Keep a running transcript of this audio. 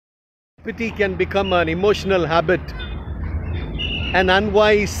Pity can become an emotional habit, an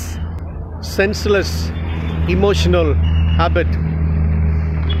unwise, senseless, emotional habit.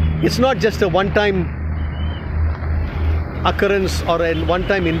 It's not just a one-time occurrence or a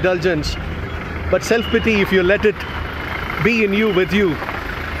one-time indulgence, but self-pity, if you let it be in you, with you,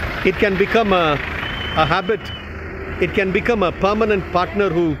 it can become a habit. It can become a permanent partner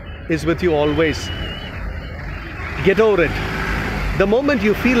who is with you always. Get over it. The moment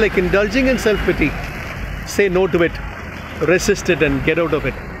you feel like indulging in self-pity, say no to it, resist it and get out of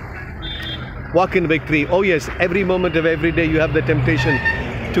it. Walk in victory. Oh yes, every moment of every day you have the temptation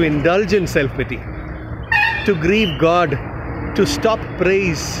to indulge in self-pity, to grieve God, to stop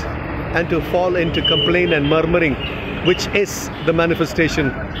praise and to fall into complaint and murmuring, which is the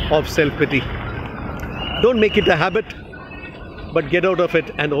manifestation of self-pity. Don't make it a habit, but get out of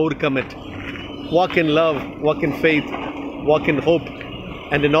it and overcome it. Walk in love, walk in faith, walk in hope,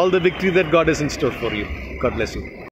 and in all the victory that God has in store for you. God bless you.